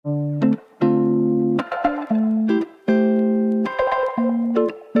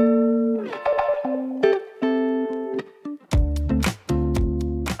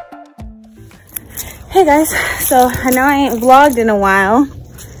Hey guys, so I know I ain't vlogged in a while.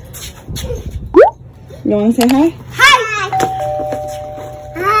 You want to say hi? Hi!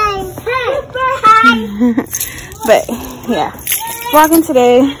 Hi! Hi! But yeah, vlogging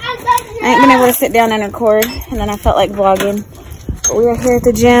today. I ain't been able to sit down and record, and then I felt like vlogging. But we are here at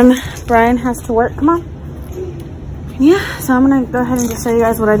the gym. Brian has to work. Come on. Yeah, so I'm gonna go ahead and just show you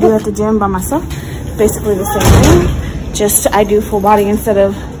guys what I do at the gym by myself. Basically the same thing, just I do full body instead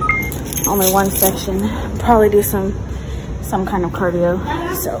of only one section. Probably do some kind of cardio.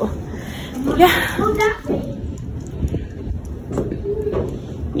 So yeah.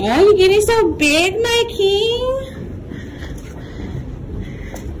 Yeah, you getting so big, my king.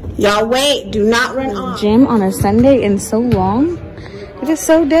 Y'all wait, do not run off. Gym on a Sunday in so long. It is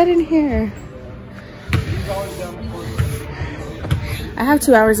so dead in here. I have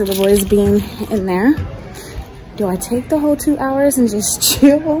 2 hours of the boys being in there. Do I take the whole 2 hours and just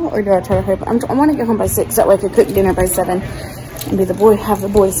chill, or do I try to hurry? I want to get home by 6. That way I could cook dinner by 7 and have the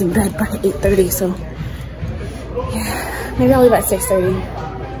boys in bed by 8:30. So yeah, maybe I'll leave at 6:30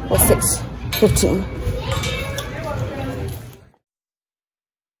 or 6:15.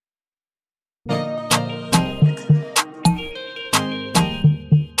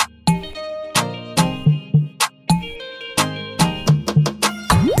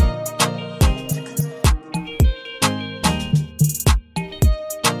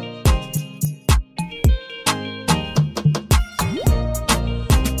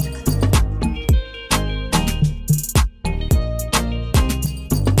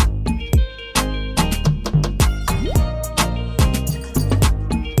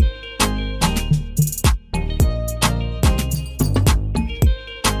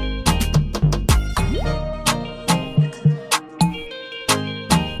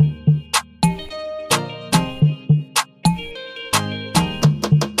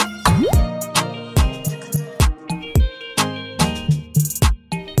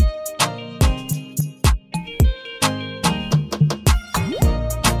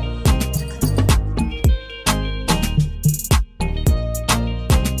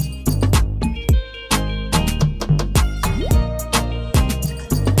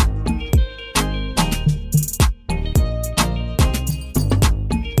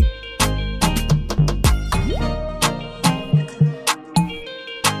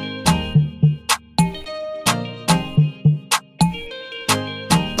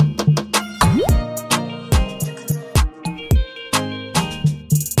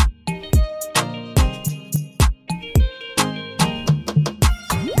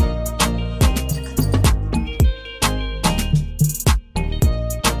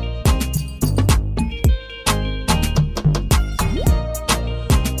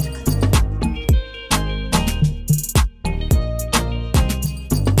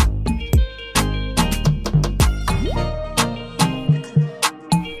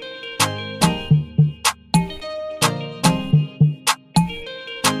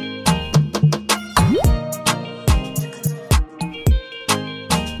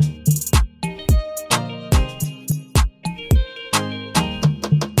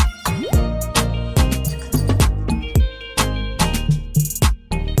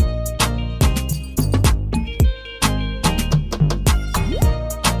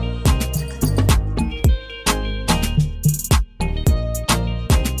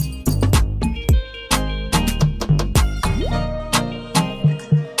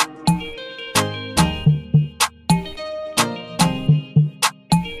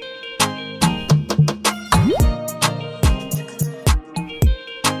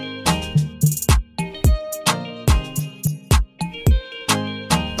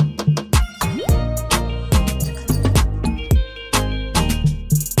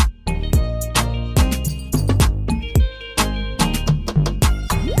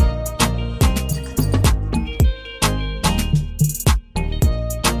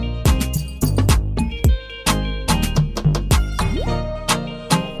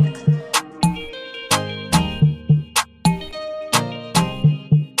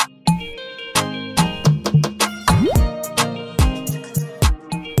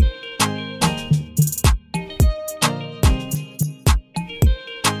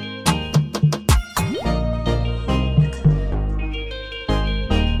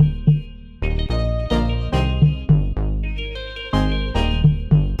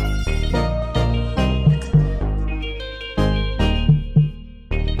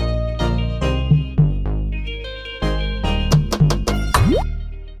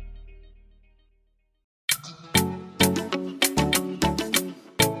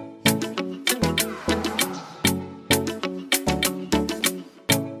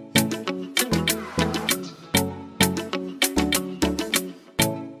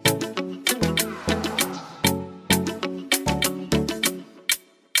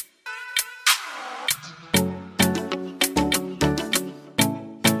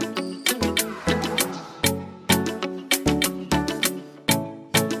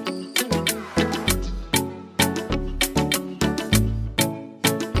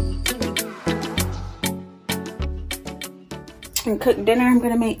 can cook dinner. I'm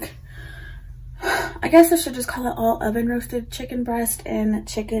gonna make, I guess I should just call it all oven roasted chicken breast and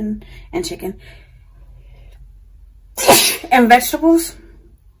chicken and vegetables.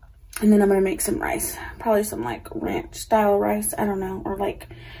 And then I'm gonna make some rice, probably some like ranch style rice, I don't know, or like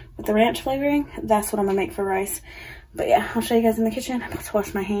with the ranch flavoring. That's what I'm gonna make for rice. But yeah, I'll show you guys in the kitchen. I'm about to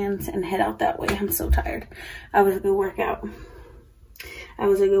wash my hands and head out that way. I'm so tired. That was a good workout. That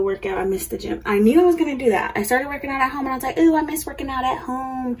was a good workout. I missed the gym. I knew I was gonna do that. I started working out at home and I was like, ooh, I miss working out at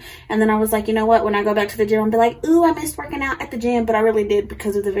home. And then I was like, you know what? When I go back to the gym, I'll be like, ooh, I missed working out at the gym. But I really did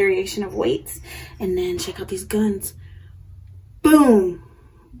because of the variation of weights. And then check out these guns. Boom.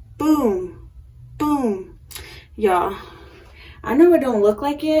 Boom, boom. Y'all, I know it don't look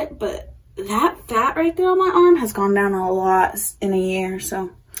like it, but that fat right there on my arm has gone down a lot in a year.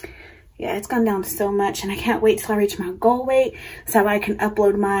 So yeah, it's gone down so much, and I can't wait till I reach my goal weight so I can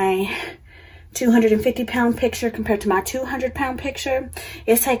upload my 250-pound picture compared to my 200-pound picture.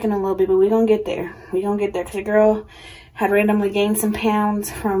 It's taking a little bit, but we're gonna get there. We're gonna get there because the girl had randomly gained some pounds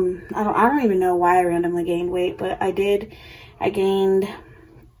from, I don't even know why I randomly gained weight, but I did. I gained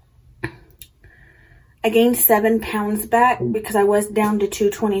 7 pounds back because I was down to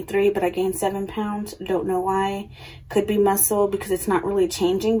 223, but I gained 7 pounds. Don't know why. Could be muscle because it's not really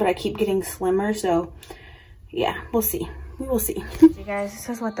changing, but I keep getting slimmer. So yeah, we'll see. We will see. You guys, this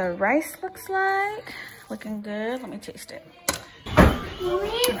is what the rice looks like. Looking good. Let me taste it. All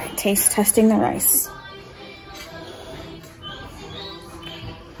right, taste testing the rice.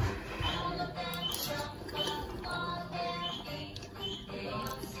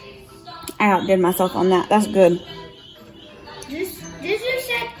 I outdid myself on that. That's good. This is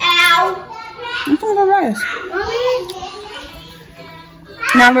said ow. I'm talking about rice.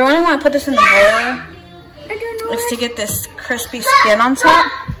 Now we really want to put this in the broiler. It's to get this crispy skin on top,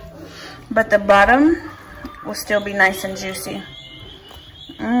 but the bottom will still be nice and juicy.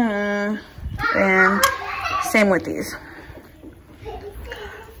 And same with these.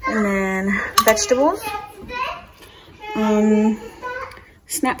 And then vegetables.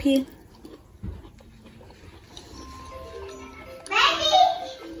 Snap pea.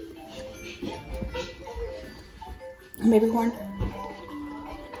 Baby corn.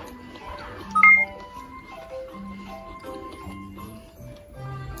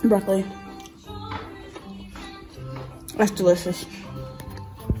 Broccoli. That's delicious.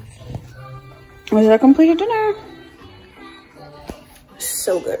 Was our completed dinner?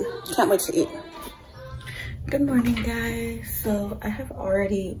 So good. Can't wait to eat. Good morning, guys. So I have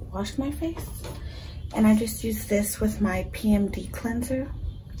already washed my face and I just used this with my PMD cleanser.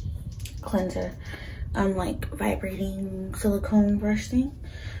 Like vibrating silicone brush thing.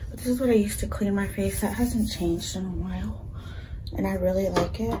 But this is what I used to clean my face. That hasn't changed in a while, and I really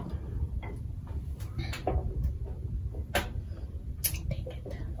like it. Dang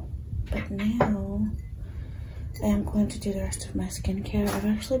it. But now I am going to do the rest of my skincare. I've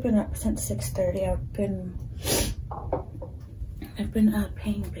actually been up since 6:30. I've been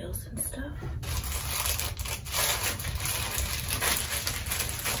paying bills and stuff.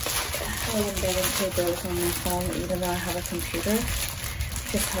 I haven't been able to pay bills on my phone even though I have a computer.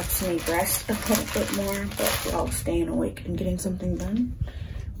 It just helps me rest a little bit more, but while staying awake and getting something done.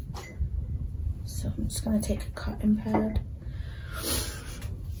 So I'm just gonna take a cotton pad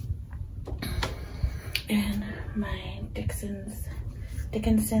and my Dickinson's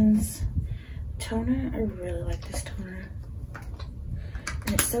toner. I really like this toner.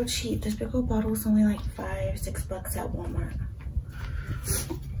 And it's so cheap. This big old bottle is only like $5-6 at Walmart.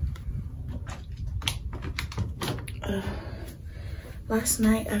 Last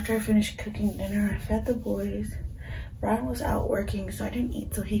night after I finished cooking dinner, I fed the boys. Brian was out working, so I didn't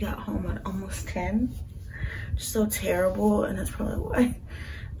eat till he got home at almost 10. Just so terrible, and that's probably why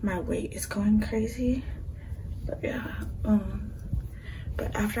my weight is going crazy. But yeah,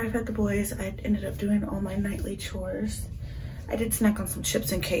 but after I fed the boys, I ended up doing all my nightly chores. I did snack on some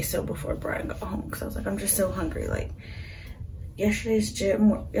chips and queso before Brian got home because I was like, I'm just so hungry. Like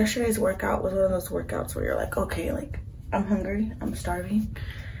yesterday's workout was one of those workouts where you're like, okay, like I'm hungry, I'm starving.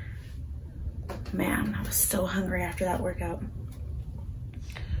 Man, I was so hungry after that workout.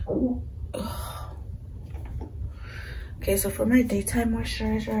 Ugh. Okay, so for my daytime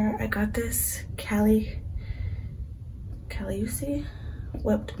moisturizer, I got this Caliusi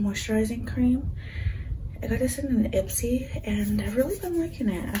whipped moisturizing cream. I got this in an Ipsy and I've really been liking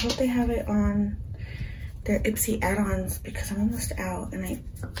it. I hope they have it on their Ipsy add-ons because I'm almost out and I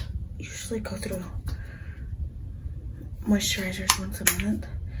usually go through moisturizers once a month.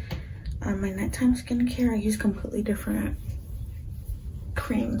 My nighttime skincare, I use completely different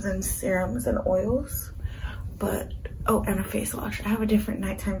creams and serums and oils. But, oh, and a face wash. I have a different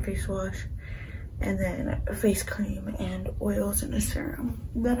nighttime face wash. And then a face cream and oils and a serum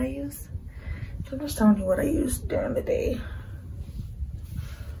that I use. So I'm just telling you what I use during the day.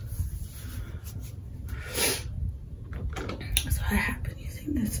 So I have been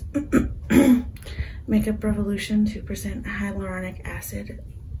using this Makeup Revolution 2% hyaluronic acid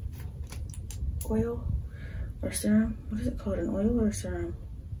oil or serum. What is it called? An oil or a serum?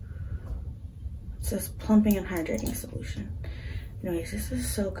 It says plumping and hydrating solution. Anyways, this is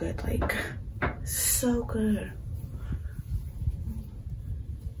so good, like so good.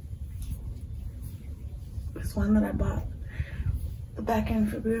 It's one that I bought back in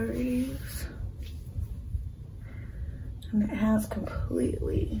February to use. And it has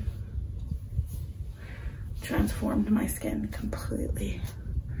completely transformed my skin completely.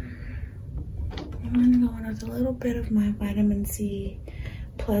 I'm gonna go in with a little bit of my vitamin C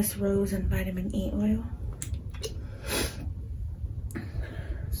plus rose and vitamin E oil.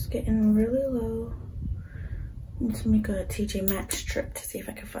 It's getting really low. Let's make a TJ Maxx trip to see if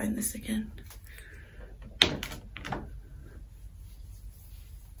I can find this again.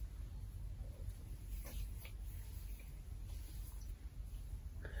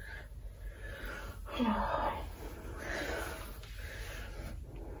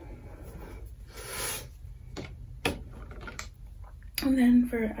 And then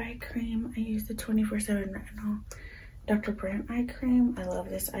for eye cream, I use the 24/7 Retinol Dr. Brandt eye cream. I love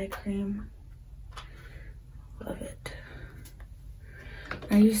this eye cream. Love it.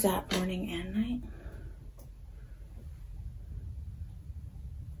 I use that morning and night.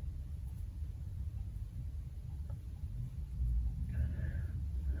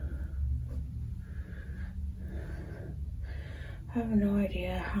 I have no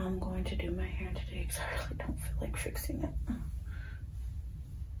idea how I'm going to do my hair today because I really don't feel like fixing it.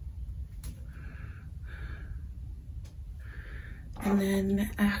 And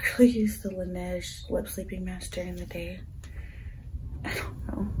then I actually use the Laneige lip sleeping mask during the day. I don't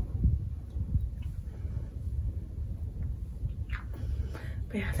know.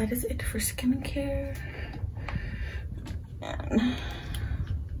 But yeah, that is it for skincare. And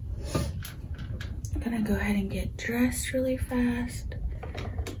I'm gonna go ahead and get dressed really fast.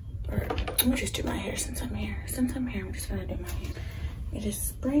 Or let me just do my hair since I'm here. Since I'm here, I'm just gonna do my hair. It is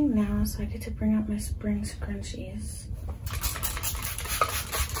spring now, so I get to bring out my spring scrunchies.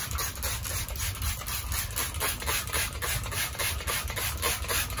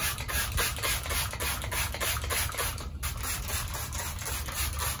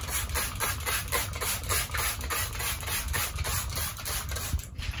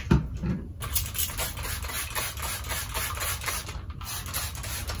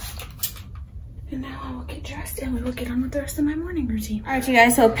 And now I will get dressed and we will get on with the rest of my morning routine. All right, you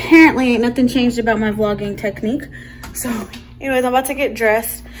guys, so apparently nothing changed about my vlogging technique. So anyways, I'm about to get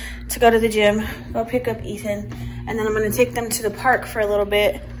dressed to go to the gym, go pick up Ethan, and then I'm gonna take them to the park for a little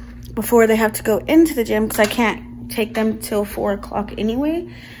bit before they have to go into the gym because I can't take them till 4 o'clock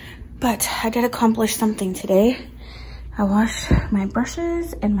anyway. But I did accomplish something today. I washed my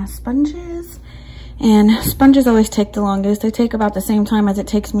brushes and my sponges. And sponges always take the longest. They take about the same time as it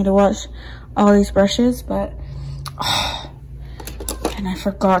takes me to wash all these brushes, but and I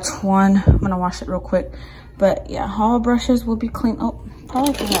forgot one. I'm gonna wash it real quick. But yeah, all brushes will be clean. Oh,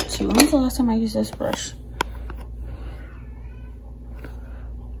 probably forgot two. When's the last time I used this brush?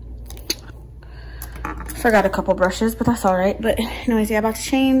 Forgot a couple brushes, but that's all right. But anyways, yeah, about to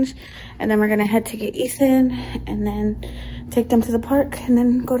change, and then we're gonna head to get Ethan, and then take them to the park, and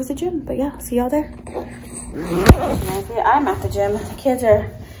then go to the gym. But yeah, see y'all there. I'm at the gym. The kids are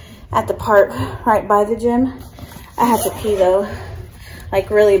at the park right by the gym. I have to pee though, like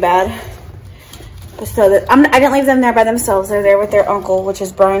really bad. But so that I didn't leave them there by themselves. They're there with their uncle, which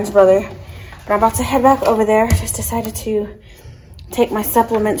is Brian's brother. But I'm about to head back over there. Just decided to take my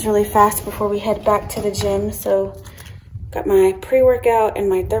supplements really fast before we head back to the gym. So got my pre-workout and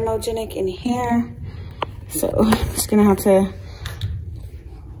my thermogenic in here. So I'm just gonna have to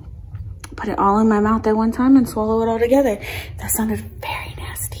put it all in my mouth at one time and swallow it all together. That sounded very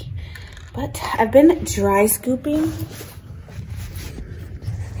nasty. But I've been dry scooping.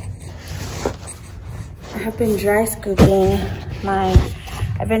 I've been dry scooping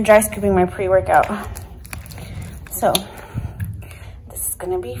my pre-workout. So this is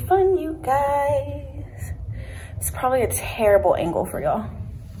gonna be fun, you guys. It's probably a terrible angle for y'all.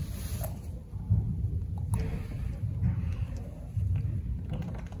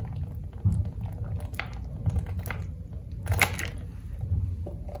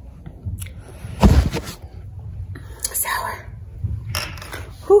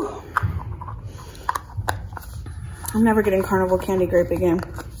 I'm never getting carnival candy grape again.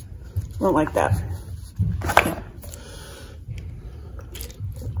 Won't like that. Okay.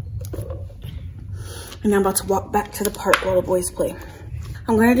 And I'm about to walk back to the park while the boys play.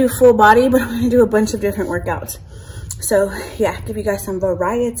 I'm gonna do full body, but I'm gonna do a bunch of different workouts. So yeah, give you guys some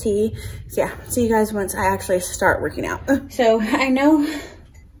variety. So yeah, see you guys once I actually start working out. So I know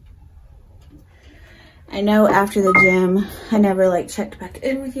after the gym, I never like checked back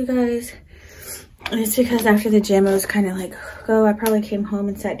in with you guys. And it's because after the gym, it was kind of like, oh, I probably came home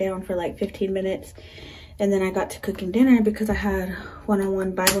and sat down for like 15 minutes. And then I got to cooking dinner because I had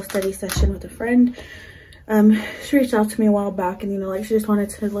one-on-one Bible study session with a friend. She reached out to me a while back, and, you know, like, she just wanted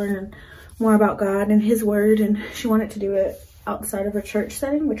to learn more about God and his word, and she wanted to do it outside of a church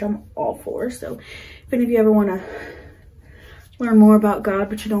setting, which I'm all for. So if any of you ever want to learn more about God,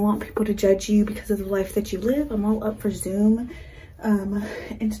 but you don't want people to judge you because of the life that you live, I'm all up for Zoom,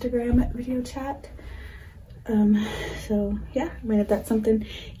 Instagram video chat. So yeah, I mean, if that's something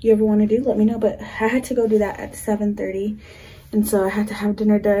you ever want to do, let me know. But I had to go do that at 7:30, and so I had to have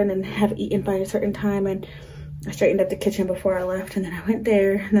dinner done and have eaten by a certain time, and I straightened up the kitchen before I left, and then I went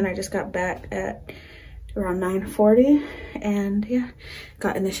there, and then I just got back at around 9:40, and yeah,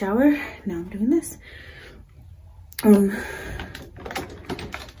 got in the shower. Now I'm doing this. I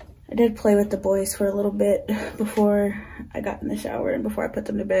did play with the boys for a little bit before I got in the shower and before I put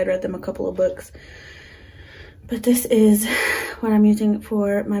them to bed, read them a couple of books. But this is what I'm using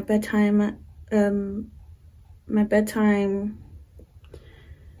for my bedtime,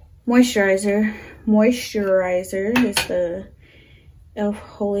 moisturizer. Moisturizer is the e.l.f.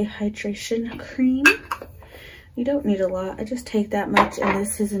 Holy Hydration Cream. You don't need a lot. I just take that much, and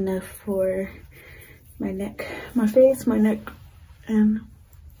this is enough for my neck, my face, my neck, and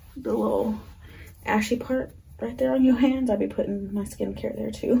the little ashy part right there on your hands. I'll be putting my skincare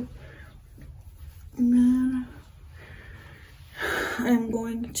there too. And then I'm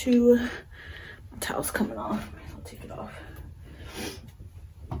going to, my towel's coming off. I'll take it off.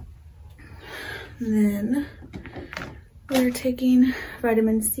 And then we're taking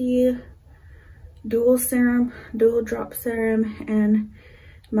vitamin C, dual drop serum, and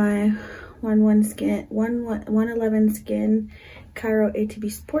my 111 Skin Cairo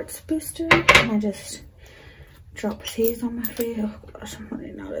ATB Sports Booster. And I just drop these on my face. Oh gosh, I'm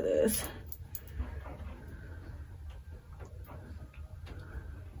running out of this.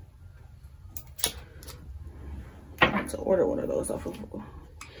 I have to order one of those off of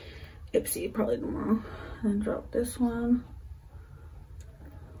Ipsy probably tomorrow. And drop this one.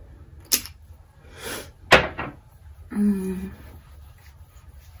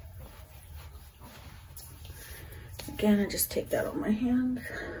 Again, I just take that on my hands.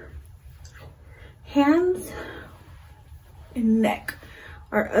 Hands and neck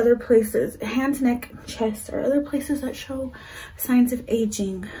are other places. Hands, neck, and chest are other places that show signs of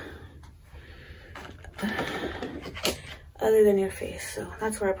aging. Other than your face. So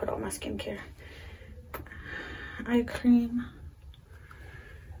that's where I put all my skincare. Eye cream.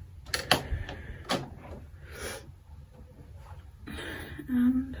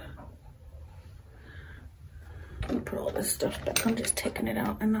 And I'm gonna put all this stuff back. I'm just taking it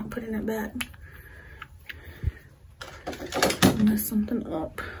out and not putting it back. Mess something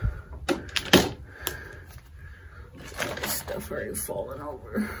up. All this stuff already falling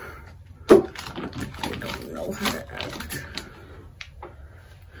over. I don't know how to act.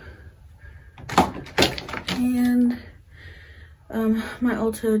 And my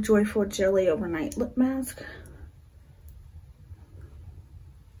Ulta Joyful Jelly Overnight Lip Mask.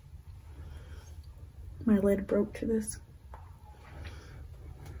 My lid broke to this.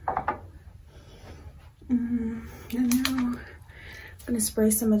 And now I'm gonna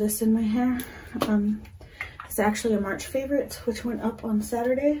spray some of this in my hair. It's actually a March favorite, which went up on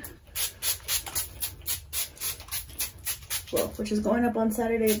Saturday. Well, which is going up on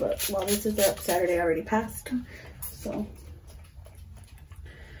Saturday, but while this is up, Saturday already passed. So,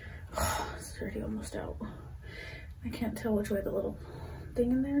 it's already almost out. I can't tell which way the little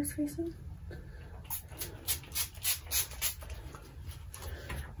thing in there is facing.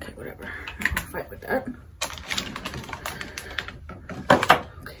 Okay, whatever. I'm gonna fight with that. Okay, I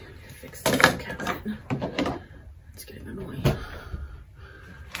need to fix this cabinet. It's getting annoying.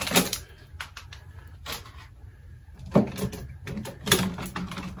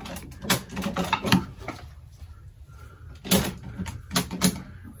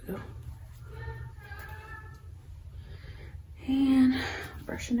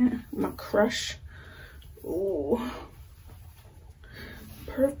 It. My crush. Ooh.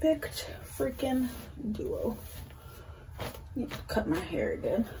 Perfect freaking duo. Need to cut my hair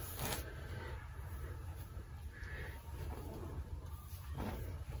again.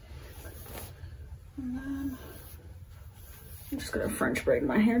 And then I'm just gonna French braid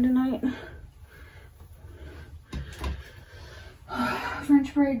my hair tonight.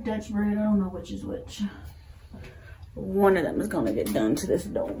 French braid, Dutch braid, I don't know which is which. One of them is gonna get done to this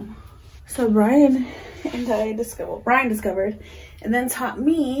dome. So Brian discovered and then taught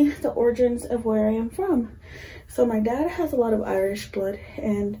me the origins of where I am from. So my dad has a lot of Irish blood,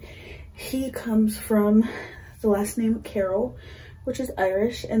 and he comes from the last name Carroll, which is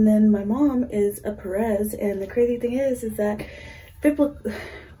Irish, and then my mom is a Perez. And the crazy thing is that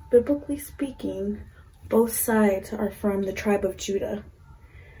biblically speaking, both sides are from the tribe of Judah.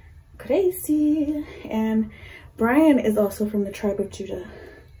 Crazy. And Brian is also from the tribe of Judah.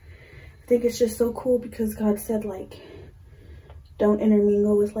 I think it's just so cool because God said, like, don't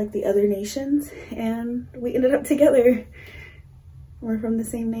intermingle with like the other nations, and we ended up together. We're from the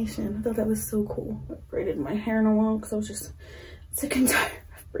same nation. I thought that was so cool. I braided my hair in a while because I was just sick and tired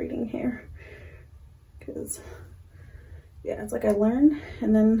of braiding hair. Because, yeah, it's like I learned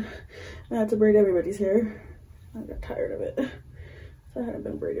and then I had to braid everybody's hair. I got tired of it. So I hadn't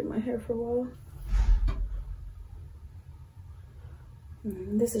been braiding my hair for a while.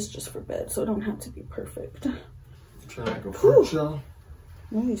 This is just for bed, so it don't have to be perfect. Trying to go first, y'all.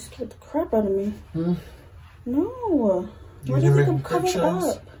 No, you scared the crap out of me. Hmm? No. You Why do you think I'm covered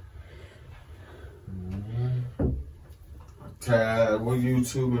up? Tad, with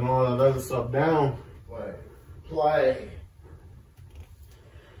YouTube and all that other stuff down. Play.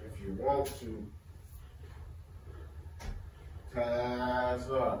 If you want to. Tad's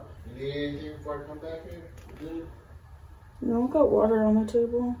up. You need anything before I come back here? No, I got water on the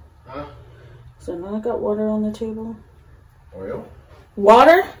table. Huh? So now I got water on the table. Oil?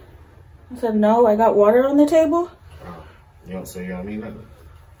 Water? I said no, I got water on the table. Oh, you don't say you don't mean nothing?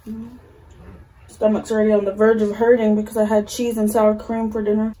 No. Stomach's already on the verge of hurting because I had cheese and sour cream for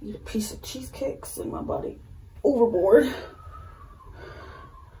dinner. Eat a piece of cheesecakes and my body overboard.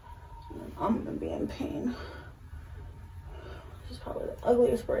 I'm gonna be in pain. This is probably the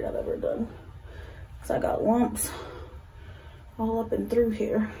ugliest braid I've ever done. Because I got lumps all up and through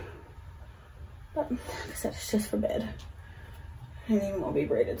here. But like I said, it's just for bed. And then it won't be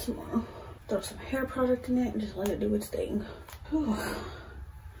braided tomorrow. Throw some hair product in it and just let it do its thing. Whew.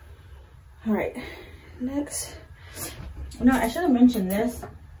 All right, next. You know, I should have mentioned this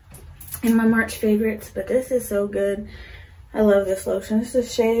in my March favorites, but this is so good. I love this lotion. This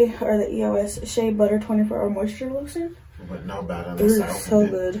is Shea, or the EOS Shea Butter 24-Hour Moisture Lotion. But no bad on It is so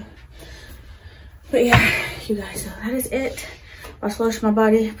good. But yeah, you guys, so that is it. I'll wash my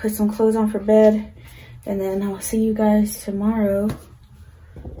body, put some clothes on for bed, and then I'll see you guys tomorrow.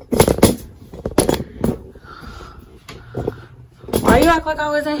 Why you act like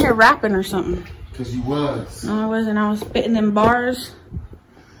I was in here rapping or something? Because you was. No, I wasn't. I was spitting them bars.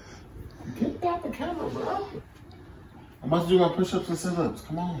 Get back the camera, bro. I'm about to do my push-ups and sit-ups.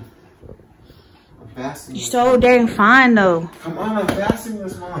 Come on. I'm fasting. You're so dang fine, though. Come on, I'm fasting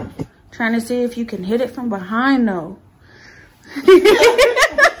this month. Trying to see if you can hit it from behind, though.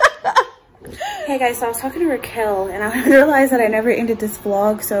 Hey guys, so I was talking to Raquel and I realized that I never ended this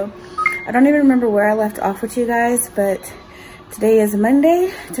vlog, so I don't even remember where I left off with you guys, but today is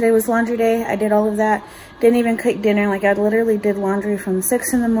Monday. Today was laundry day. I did all of that. Didn't even cook dinner. Like, I literally did laundry from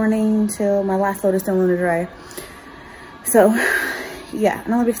 6 in the morning till my last load is still in the dry. So yeah,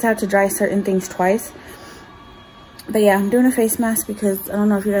 and only because I have to dry certain things twice. But yeah, I'm doing a face mask because I don't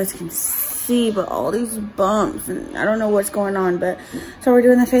know if you guys can see, but all these bumps and I don't know what's going on. But so we're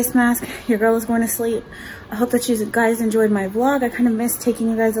doing the face mask. Your girl is going to sleep. I hope that you guys enjoyed my vlog. I kind of missed taking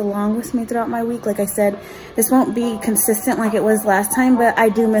you guys along with me throughout my week. Like I said, this won't be consistent like it was last time, but I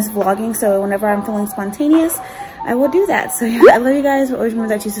do miss vlogging. So whenever I'm feeling spontaneous, I will do that. So yeah, I love you guys. But always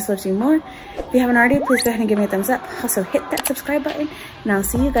remember that Jesus loves you more. If you haven't already, please go ahead and give me a thumbs up. Also hit that subscribe button, and I'll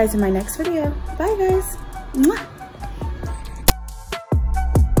see you guys in my next video. Bye guys. Mwah.